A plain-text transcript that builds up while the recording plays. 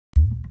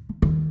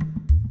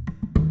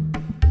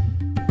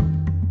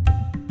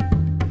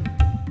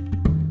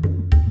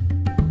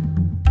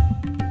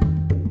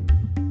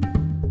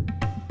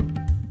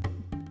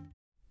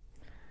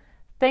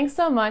Thanks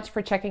so much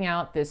for checking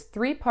out this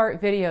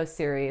 3-part video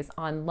series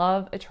on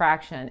love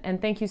attraction,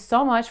 and thank you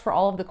so much for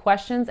all of the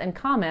questions and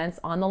comments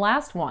on the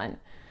last one.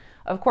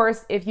 Of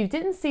course, if you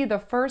didn't see the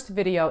first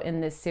video in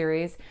this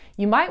series,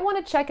 you might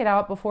want to check it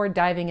out before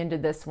diving into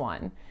this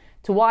one.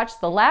 To watch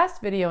the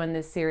last video in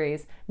this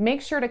series,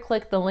 make sure to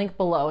click the link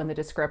below in the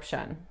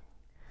description.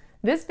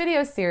 This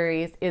video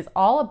series is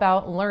all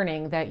about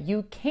learning that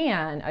you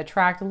can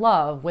attract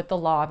love with the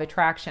law of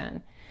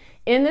attraction.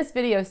 In this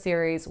video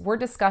series, we're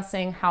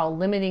discussing how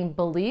limiting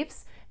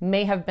beliefs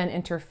may have been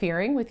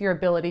interfering with your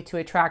ability to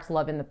attract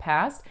love in the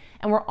past,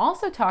 and we're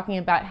also talking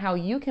about how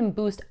you can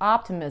boost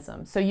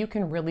optimism so you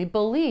can really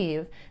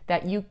believe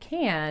that you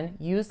can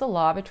use the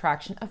law of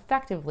attraction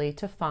effectively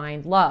to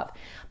find love,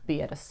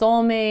 be it a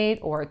soulmate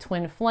or a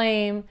twin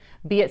flame,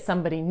 be it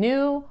somebody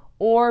new,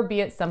 or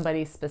be it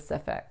somebody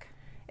specific.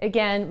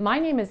 Again, my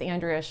name is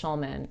Andrea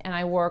Schulman, and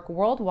I work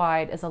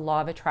worldwide as a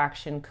law of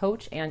attraction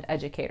coach and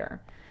educator.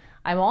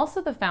 I'm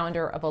also the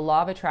founder of a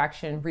law of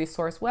attraction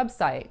resource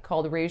website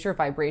called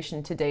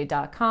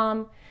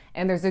raiseyourvibrationtoday.com,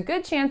 and there's a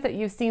good chance that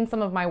you've seen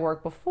some of my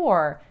work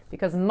before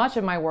because much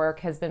of my work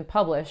has been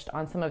published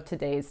on some of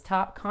today's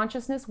top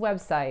consciousness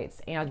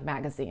websites and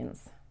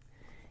magazines.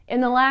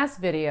 In the last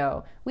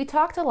video, we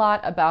talked a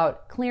lot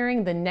about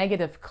clearing the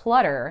negative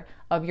clutter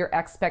of your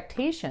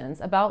expectations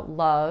about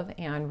love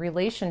and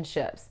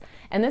relationships.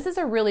 And this is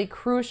a really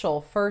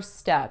crucial first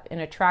step in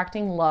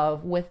attracting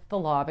love with the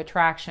law of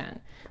attraction.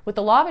 With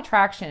the law of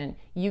attraction,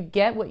 you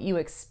get what you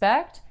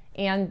expect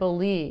and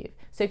believe.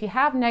 So if you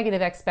have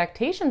negative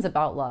expectations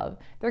about love,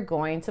 they're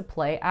going to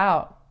play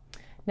out.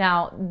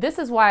 Now, this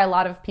is why a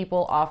lot of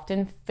people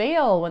often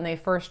fail when they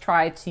first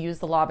try to use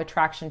the law of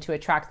attraction to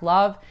attract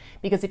love,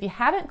 because if you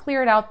haven't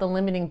cleared out the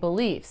limiting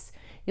beliefs,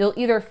 you'll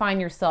either find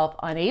yourself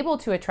unable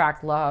to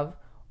attract love,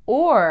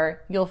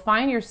 or you'll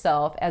find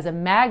yourself as a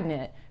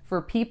magnet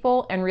for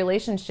people and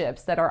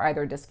relationships that are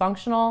either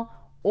dysfunctional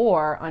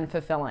or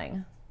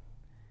unfulfilling.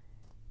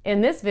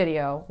 In this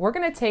video, we're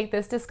going to take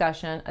this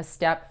discussion a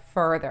step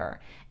further,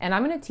 and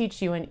I'm going to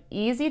teach you an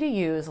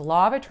easy-to-use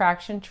law of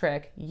attraction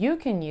trick you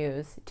can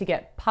use to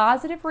get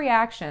positive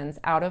reactions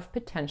out of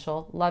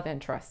potential love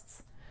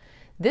interests.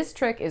 This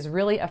trick is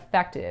really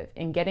effective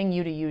in getting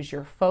you to use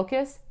your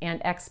focus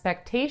and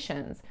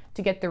expectations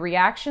to get the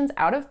reactions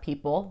out of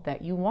people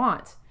that you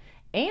want.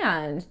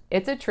 And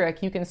it's a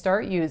trick you can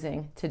start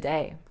using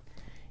today.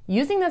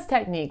 Using this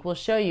technique will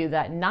show you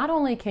that not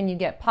only can you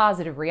get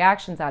positive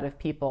reactions out of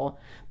people,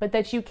 but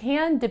that you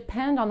can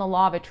depend on the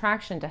law of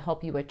attraction to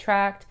help you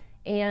attract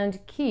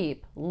and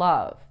keep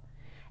love.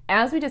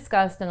 As we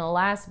discussed in the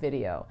last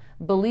video,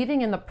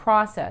 believing in the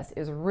process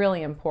is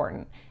really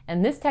important,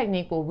 and this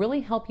technique will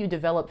really help you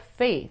develop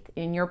faith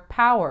in your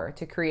power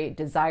to create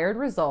desired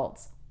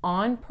results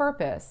on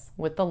purpose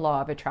with the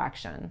law of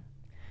attraction.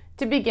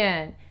 To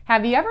begin,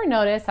 have you ever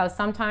noticed how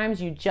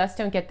sometimes you just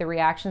don't get the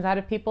reactions out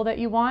of people that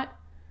you want?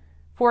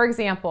 For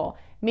example,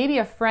 maybe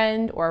a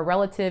friend or a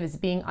relative is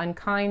being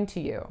unkind to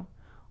you,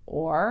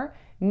 or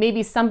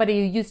maybe somebody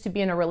you used to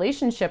be in a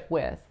relationship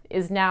with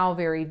is now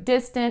very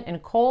distant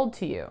and cold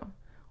to you,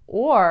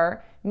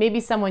 or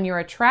maybe someone you're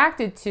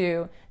attracted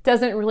to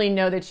doesn't really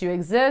know that you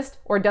exist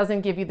or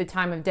doesn't give you the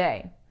time of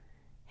day.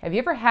 Have you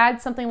ever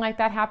had something like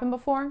that happen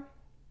before?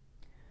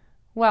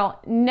 Well,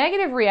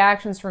 negative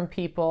reactions from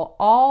people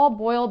all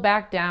boil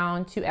back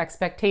down to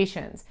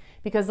expectations,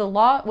 because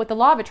with the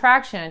law of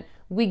attraction,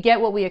 we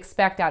get what we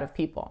expect out of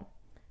people.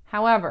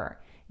 However,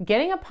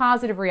 getting a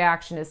positive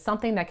reaction is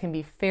something that can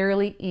be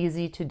fairly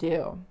easy to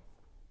do.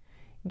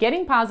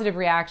 Getting positive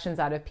reactions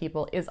out of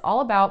people is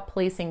all about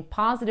placing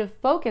positive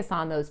focus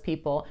on those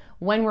people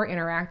when we're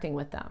interacting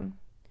with them.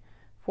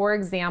 For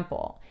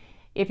example,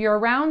 if you're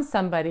around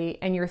somebody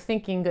and you're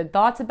thinking good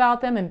thoughts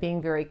about them and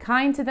being very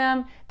kind to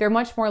them, they're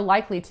much more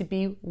likely to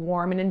be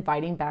warm and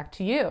inviting back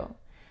to you.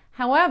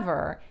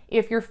 However,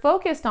 if you're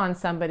focused on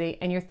somebody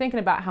and you're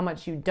thinking about how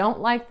much you don't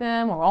like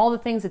them or all the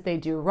things that they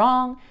do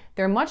wrong,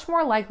 they're much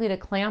more likely to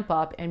clamp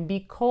up and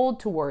be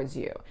cold towards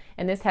you.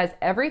 And this has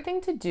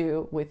everything to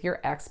do with your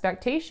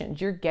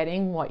expectations. You're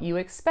getting what you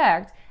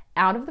expect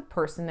out of the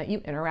person that you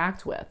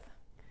interact with.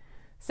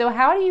 So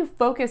how do you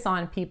focus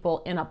on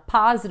people in a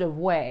positive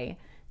way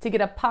to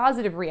get a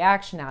positive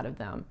reaction out of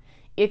them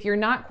if you're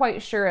not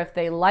quite sure if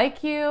they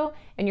like you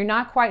and you're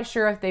not quite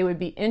sure if they would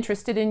be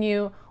interested in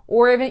you,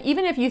 or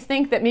even if you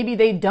think that maybe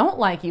they don't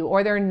like you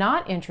or they're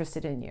not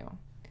interested in you?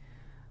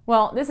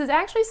 Well, this is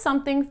actually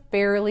something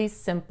fairly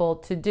simple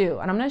to do,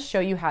 and I'm going to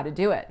show you how to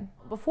do it.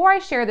 Before I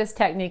share this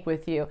technique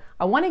with you,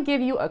 I want to give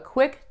you a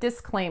quick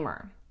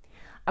disclaimer.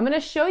 I'm going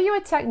to show you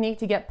a technique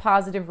to get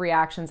positive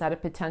reactions out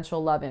of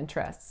potential love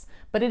interests,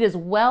 but it is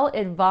well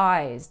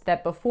advised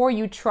that before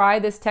you try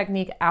this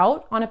technique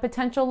out on a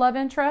potential love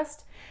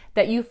interest,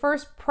 that you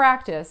first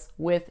practice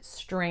with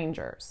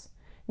strangers.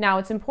 Now,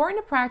 it's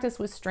important to practice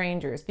with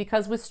strangers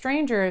because with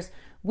strangers,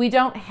 we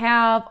don't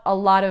have a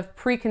lot of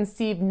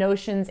preconceived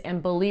notions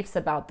and beliefs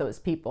about those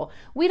people.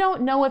 We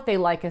don't know if they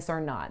like us or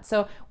not.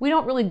 So we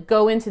don't really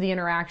go into the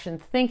interaction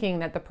thinking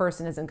that the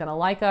person isn't going to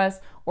like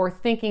us or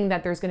thinking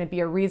that there's going to be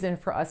a reason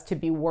for us to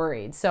be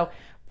worried. So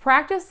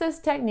practice this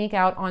technique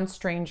out on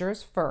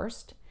strangers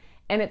first,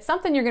 and it's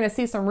something you're going to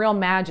see some real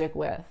magic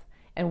with.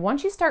 And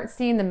once you start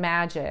seeing the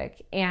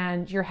magic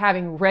and you're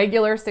having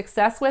regular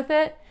success with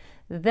it,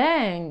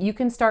 then you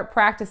can start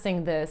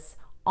practicing this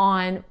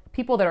on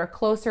people that are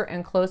closer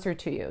and closer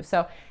to you.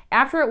 So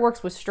after it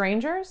works with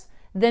strangers,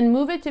 then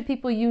move it to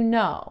people you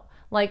know,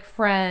 like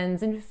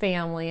friends and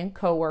family and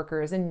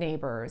coworkers and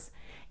neighbors.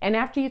 And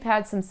after you've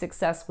had some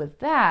success with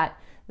that,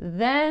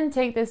 then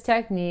take this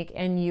technique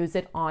and use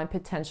it on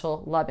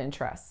potential love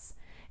interests.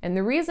 And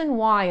the reason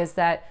why is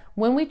that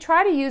when we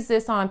try to use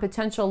this on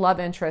potential love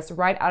interests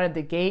right out of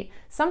the gate,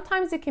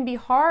 sometimes it can be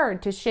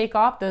hard to shake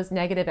off those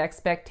negative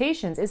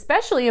expectations,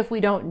 especially if we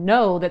don't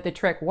know that the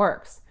trick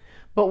works.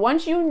 But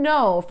once you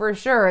know for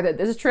sure that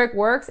this trick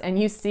works and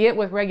you see it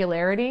with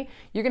regularity,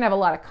 you're going to have a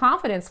lot of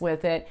confidence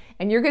with it,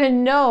 and you're going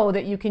to know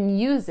that you can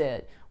use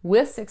it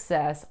with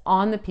success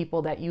on the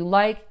people that you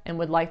like and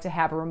would like to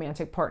have a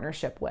romantic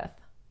partnership with.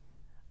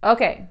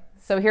 Okay,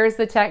 so here's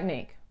the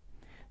technique.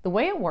 The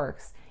way it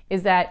works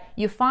is that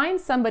you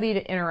find somebody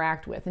to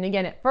interact with. And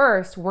again, at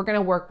first, we're going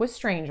to work with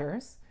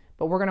strangers,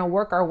 but we're going to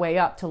work our way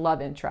up to love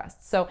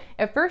interests. So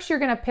at first, you're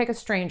going to pick a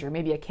stranger,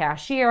 maybe a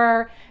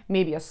cashier,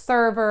 maybe a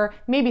server,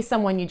 maybe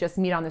someone you just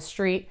meet on the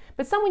street,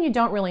 but someone you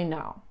don't really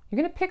know.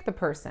 You're going to pick the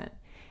person.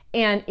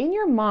 And in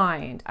your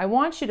mind, I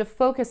want you to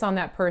focus on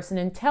that person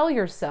and tell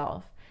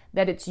yourself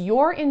that it's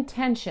your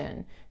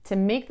intention to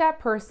make that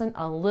person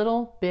a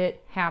little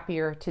bit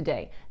happier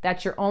today.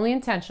 That's your only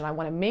intention. I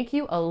want to make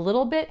you a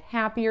little bit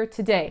happier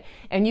today.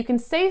 And you can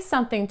say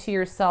something to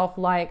yourself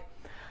like,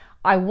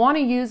 I want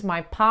to use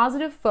my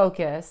positive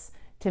focus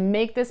to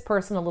make this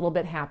person a little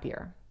bit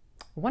happier.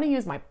 I want to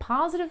use my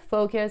positive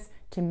focus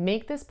to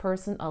make this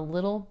person a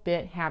little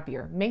bit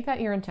happier. Make that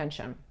your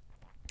intention.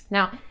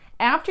 Now,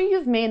 after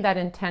you've made that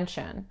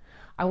intention,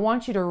 I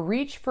want you to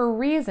reach for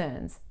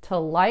reasons to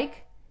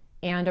like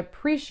and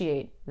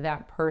appreciate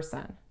that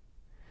person.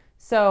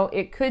 So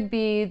it could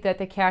be that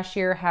the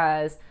cashier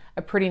has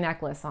a pretty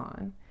necklace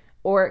on,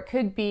 or it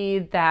could be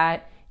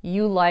that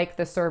you like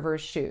the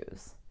server's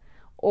shoes,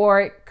 or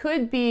it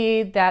could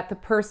be that the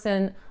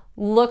person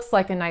looks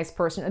like a nice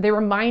person, or they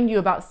remind you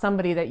about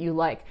somebody that you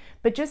like.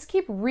 But just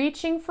keep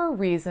reaching for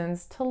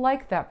reasons to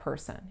like that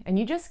person. And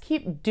you just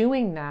keep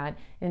doing that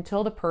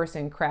until the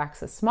person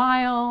cracks a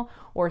smile,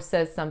 or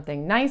says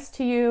something nice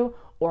to you,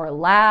 or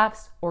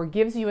laughs, or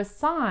gives you a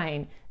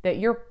sign that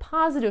your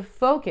positive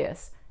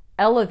focus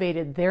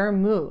elevated their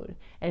mood,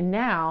 and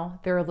now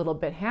they're a little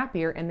bit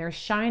happier and they're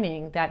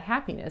shining that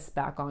happiness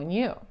back on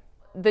you.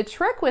 The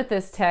trick with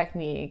this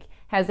technique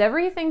has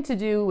everything to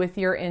do with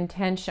your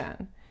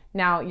intention.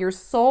 Now, your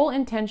sole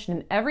intention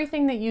in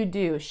everything that you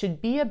do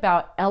should be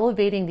about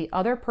elevating the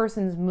other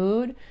person's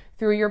mood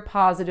through your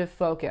positive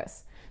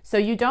focus. So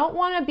you don't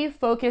want to be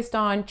focused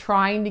on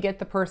trying to get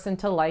the person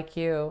to like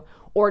you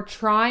or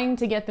trying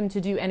to get them to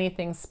do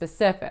anything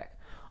specific.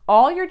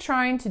 All you're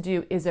trying to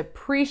do is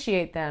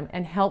appreciate them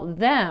and help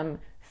them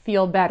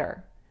feel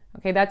better.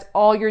 Okay, that's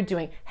all you're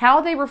doing. How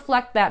they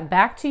reflect that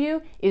back to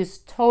you is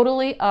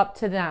totally up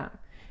to them,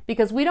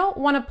 because we don't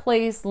want to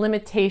place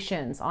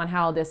limitations on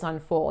how this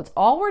unfolds.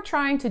 All we're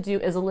trying to do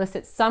is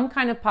elicit some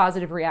kind of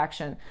positive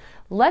reaction.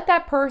 Let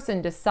that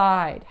person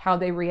decide how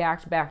they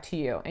react back to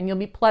you, and you'll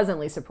be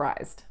pleasantly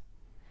surprised.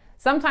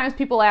 Sometimes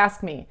people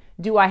ask me,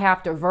 do I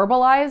have to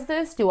verbalize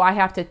this? Do I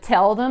have to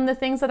tell them the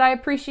things that I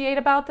appreciate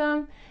about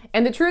them?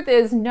 And the truth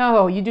is,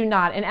 no, you do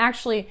not. And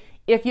actually,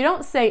 if you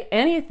don't say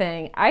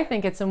anything, I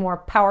think it's a more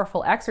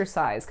powerful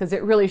exercise, because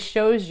it really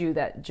shows you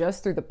that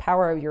just through the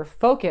power of your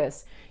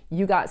focus,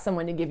 you got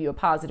someone to give you a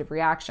positive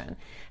reaction.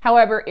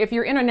 However, if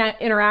you're in an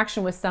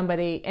interaction with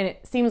somebody and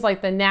it seems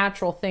like the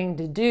natural thing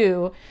to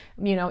do,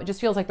 it just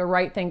feels like the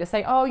right thing to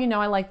say, oh,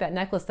 I like that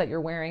necklace that you're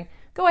wearing.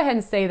 Go ahead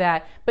and say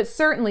that. But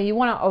certainly you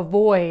want to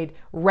avoid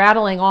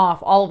rattling off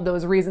all of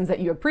those reasons that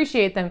you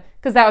appreciate them,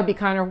 because that would be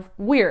kind of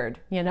weird,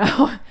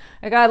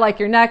 Like, I like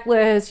your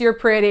necklace, you're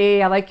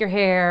pretty, I like your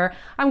hair,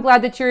 I'm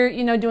glad that you're,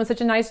 doing such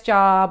a nice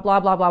job,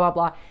 blah, blah, blah, blah,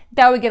 blah.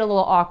 That would get a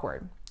little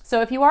awkward.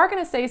 So if you are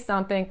going to say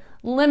something,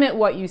 limit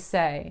what you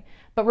say.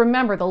 But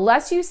remember, the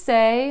less you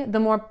say,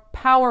 the more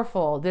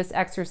powerful this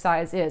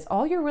exercise is.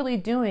 All you're really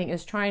doing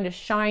is trying to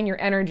shine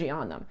your energy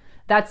on them.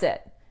 That's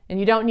it. And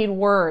you don't need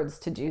words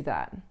to do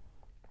that.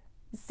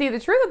 See, the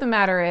truth of the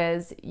matter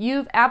is,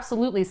 you've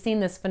absolutely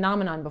seen this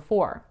phenomenon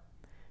before.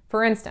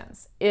 For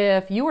instance,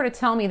 if you were to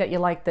tell me that you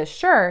like this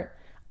shirt,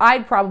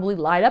 I'd probably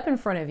light up in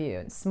front of you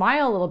and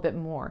smile a little bit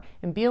more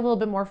and be a little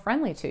bit more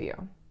friendly to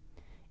you.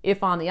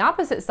 If on the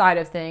opposite side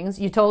of things,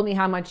 you told me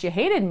how much you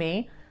hated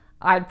me,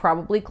 I'd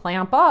probably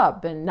clamp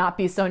up and not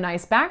be so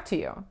nice back to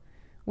you.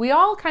 We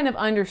all kind of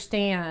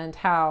understand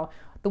how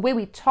the way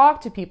we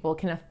talk to people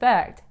can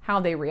affect how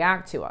they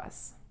react to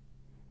us.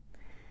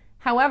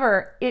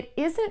 However, it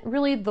isn't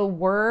really the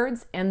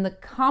words and the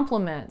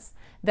compliments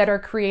that are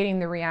creating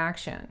the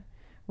reaction.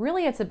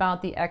 Really, it's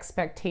about the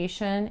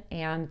expectation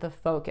and the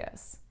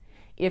focus.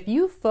 If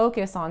you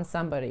focus on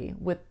somebody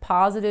with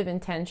positive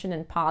intention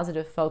and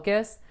positive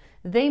focus,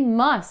 they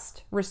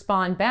must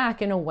respond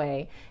back in a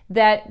way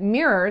that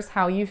mirrors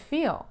how you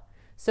feel.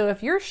 So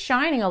if you're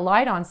shining a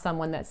light on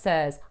someone that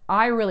says,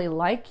 "I really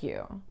like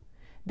you,"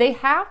 they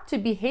have to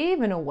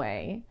behave in a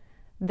way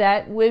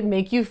that would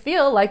make you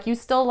feel like you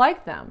still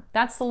like them.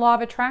 That's the law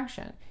of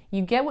attraction.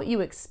 You get what you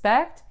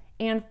expect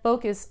and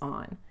focus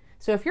on.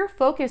 So if you're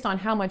focused on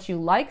how much you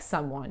like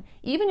someone,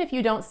 even if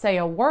you don't say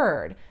a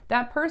word,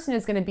 that person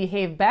is going to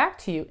behave back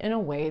to you in a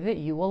way that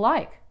you will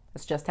like.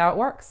 That's just how it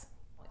works.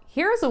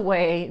 Here's a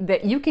way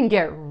that you can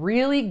get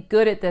really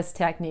good at this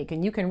technique,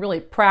 and you can really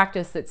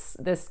practice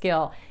this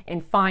skill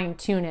and fine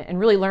tune it and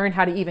really learn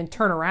how to even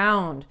turn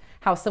around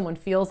how someone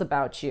feels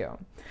about you.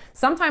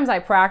 Sometimes I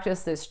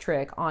practice this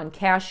trick on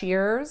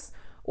cashiers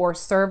or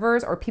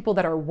servers or people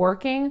that are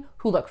working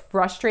who look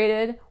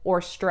frustrated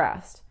or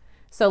stressed.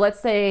 So let's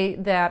say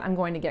that I'm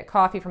going to get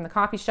coffee from the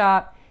coffee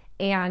shop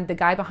and the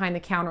guy behind the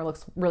counter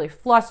looks really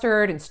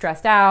flustered and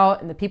stressed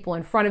out, and the people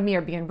in front of me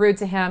are being rude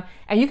to him,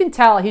 and you can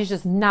tell he's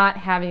just not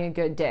having a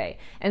good day.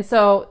 And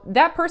so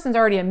that person's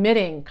already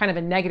emitting kind of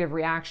a negative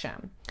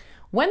reaction.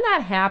 When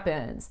that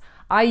happens,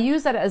 I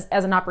use that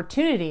as an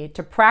opportunity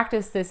to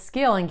practice this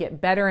skill and get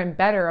better and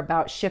better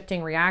about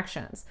shifting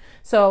reactions.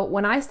 So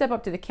when I step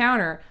up to the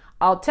counter,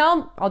 I'll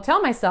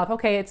tell myself,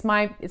 okay, it's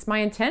my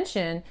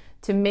intention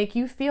to make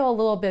you feel a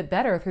little bit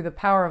better through the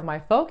power of my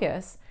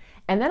focus.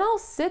 And then I'll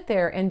sit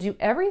there and do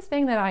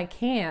everything that I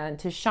can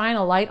to shine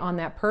a light on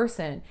that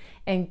person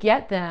and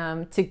get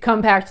them to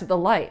come back to the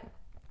light.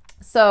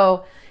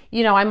 So,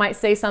 I might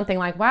say something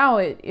like, wow,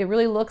 it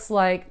really looks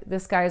like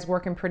this guy is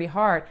working pretty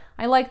hard.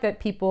 I like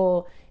that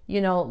people,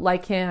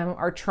 like him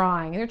are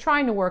trying, and they're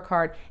trying to work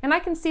hard. And I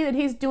can see that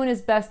he's doing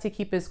his best to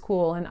keep his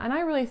cool. And I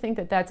really think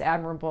that that's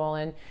admirable.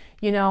 And,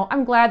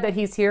 I'm glad that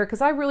he's here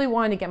because I really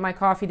wanted to get my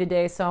coffee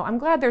today. So I'm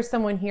glad there's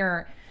someone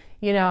here,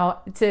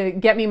 to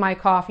get me my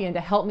coffee and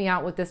to help me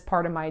out with this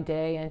part of my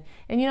day.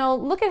 And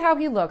look at how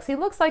he looks. He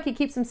looks like he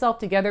keeps himself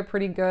together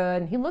pretty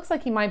good. And he looks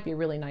like he might be a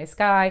really nice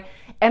guy.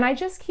 And I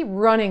just keep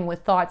running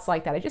with thoughts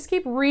like that. I just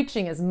keep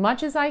reaching as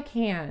much as I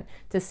can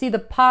to see the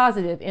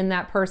positive in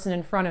that person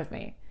in front of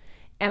me.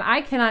 And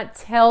I cannot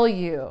tell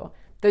you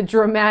the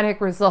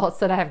dramatic results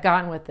that I have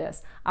gotten with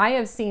this. I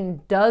have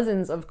seen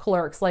dozens of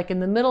clerks, like in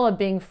the middle of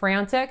being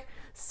frantic,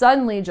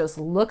 suddenly just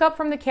look up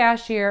from the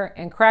cashier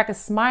and crack a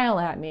smile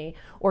at me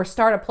or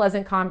start a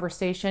pleasant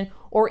conversation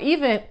or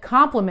even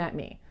compliment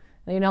me.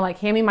 Like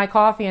hand me my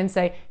coffee and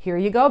say, "Here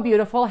you go,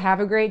 beautiful, have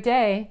a great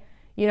day."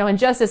 And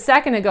just a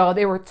second ago,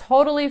 they were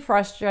totally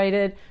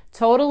frustrated,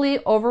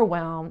 totally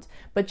overwhelmed,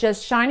 but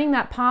just shining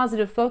that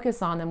positive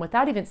focus on them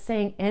without even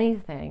saying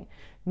anything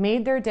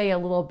made their day a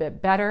little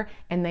bit better,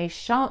 and they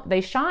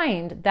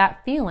shined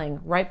that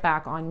feeling right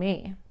back on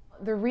me.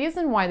 The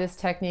reason why this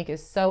technique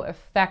is so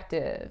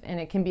effective, and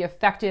it can be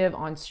effective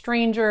on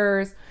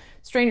strangers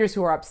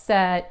who are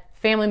upset,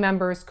 family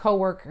members,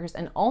 coworkers,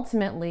 and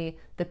ultimately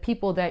the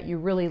people that you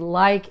really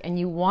like and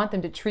you want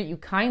them to treat you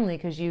kindly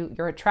because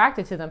you're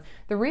attracted to them.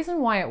 The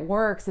reason why it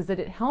works is that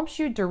it helps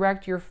you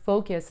direct your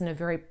focus in a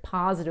very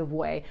positive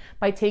way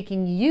by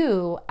taking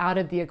you out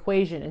of the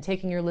equation and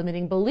taking your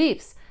limiting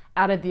beliefs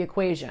out of the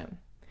equation.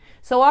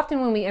 So often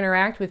when we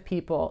interact with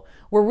people,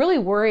 we're really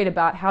worried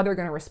about how they're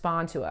going to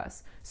respond to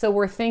us. So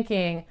we're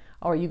thinking,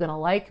 oh, are you going to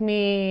like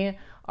me?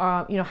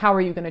 How are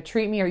you going to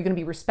treat me? Are you going to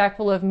be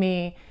respectful of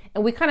me?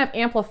 And we kind of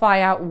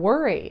amplify out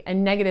worry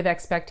and negative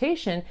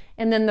expectation,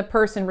 and then the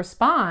person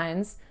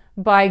responds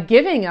by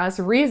giving us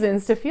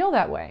reasons to feel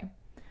that way.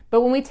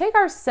 But when we take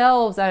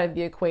ourselves out of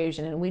the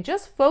equation and we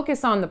just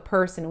focus on the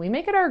person, we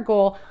make it our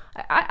goal,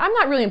 I'm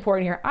not really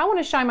important here. I want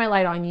to shine my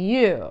light on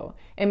you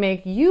and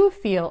make you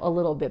feel a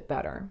little bit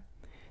better.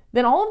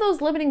 Then all of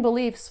those limiting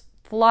beliefs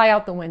fly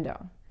out the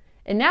window.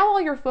 And now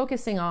all you're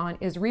focusing on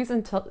is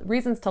reasons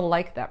to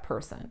like that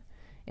person.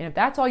 And if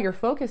that's all you're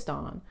focused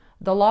on,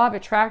 the law of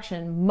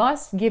attraction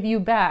must give you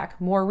back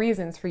more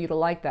reasons for you to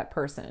like that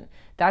person.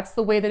 That's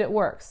the way that it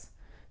works.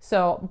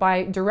 So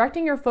by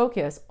directing your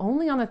focus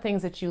only on the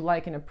things that you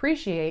like and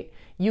appreciate,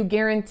 you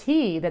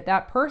guarantee that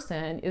that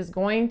person is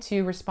going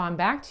to respond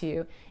back to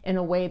you in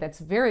a way that's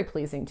very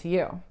pleasing to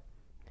you.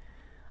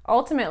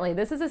 Ultimately,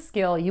 this is a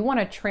skill you want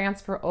to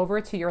transfer over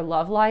to your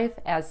love life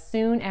as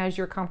soon as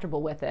you're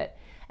comfortable with it.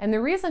 And the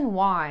reason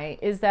why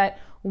is that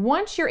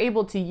once you're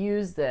able to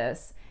use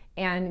this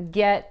and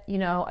get,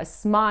 a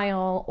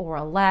smile or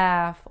a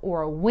laugh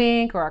or a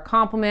wink or a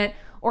compliment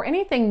or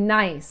anything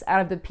nice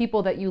out of the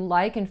people that you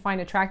like and find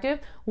attractive,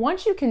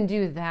 once you can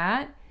do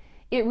that,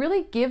 it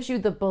really gives you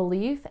the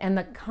belief and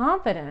the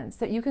confidence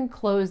that you can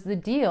close the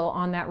deal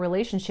on that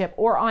relationship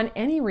or on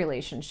any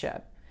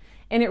relationship.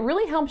 And it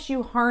really helps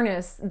you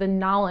harness the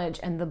knowledge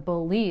and the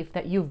belief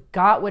that you've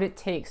got what it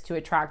takes to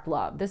attract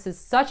love. This is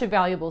such a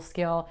valuable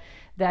skill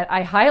that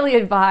I highly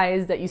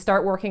advise that you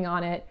start working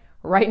on it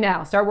right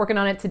now. Start working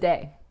on it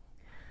today.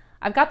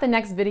 I've got the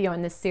next video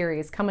in this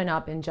series coming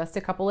up in just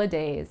a couple of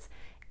days.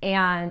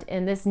 And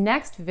in this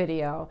next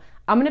video,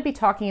 I'm going to be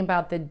talking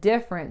about the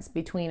difference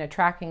between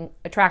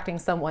attracting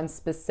someone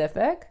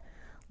specific,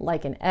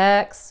 like an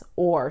ex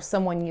or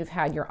someone you've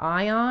had your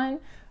eye on,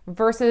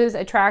 versus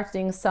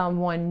attracting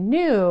someone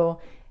new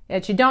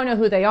that you don't know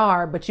who they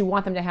are, but you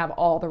want them to have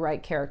all the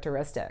right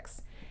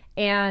characteristics.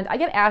 And I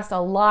get asked a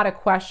lot of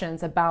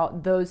questions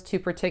about those two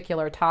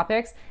particular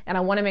topics, and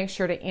I want to make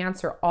sure to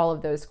answer all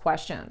of those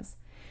questions.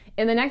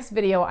 In the next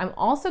video, I'm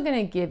also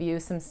going to give you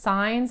some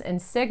signs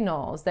and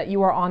signals that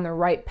you are on the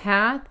right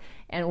path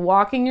and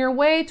walking your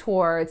way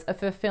towards a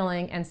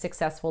fulfilling and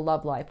successful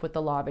love life with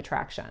the law of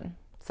attraction.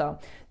 So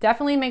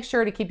definitely make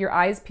sure to keep your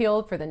eyes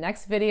peeled for the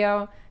next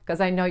video, because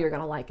I know you're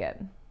going to like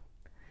it.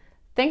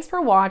 Thanks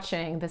for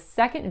watching the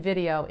second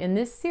video in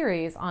this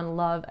series on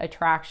love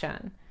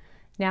attraction.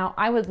 Now,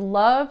 I would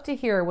love to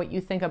hear what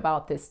you think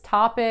about this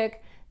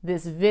topic,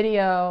 this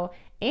video,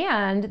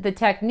 and the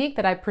technique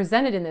that I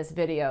presented in this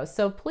video.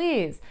 So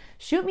please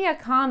shoot me a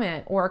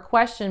comment or a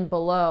question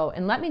below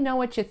and let me know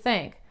what you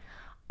think.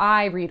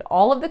 I read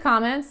all of the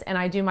comments and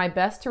I do my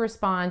best to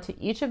respond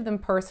to each of them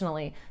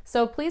personally.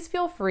 So please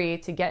feel free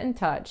to get in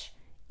touch,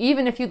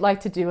 even if you'd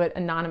like to do it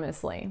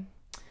anonymously.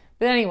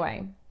 But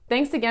anyway,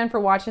 thanks again for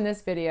watching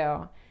this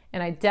video,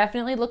 and I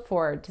definitely look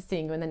forward to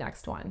seeing you in the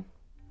next one.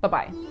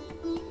 Bye-bye.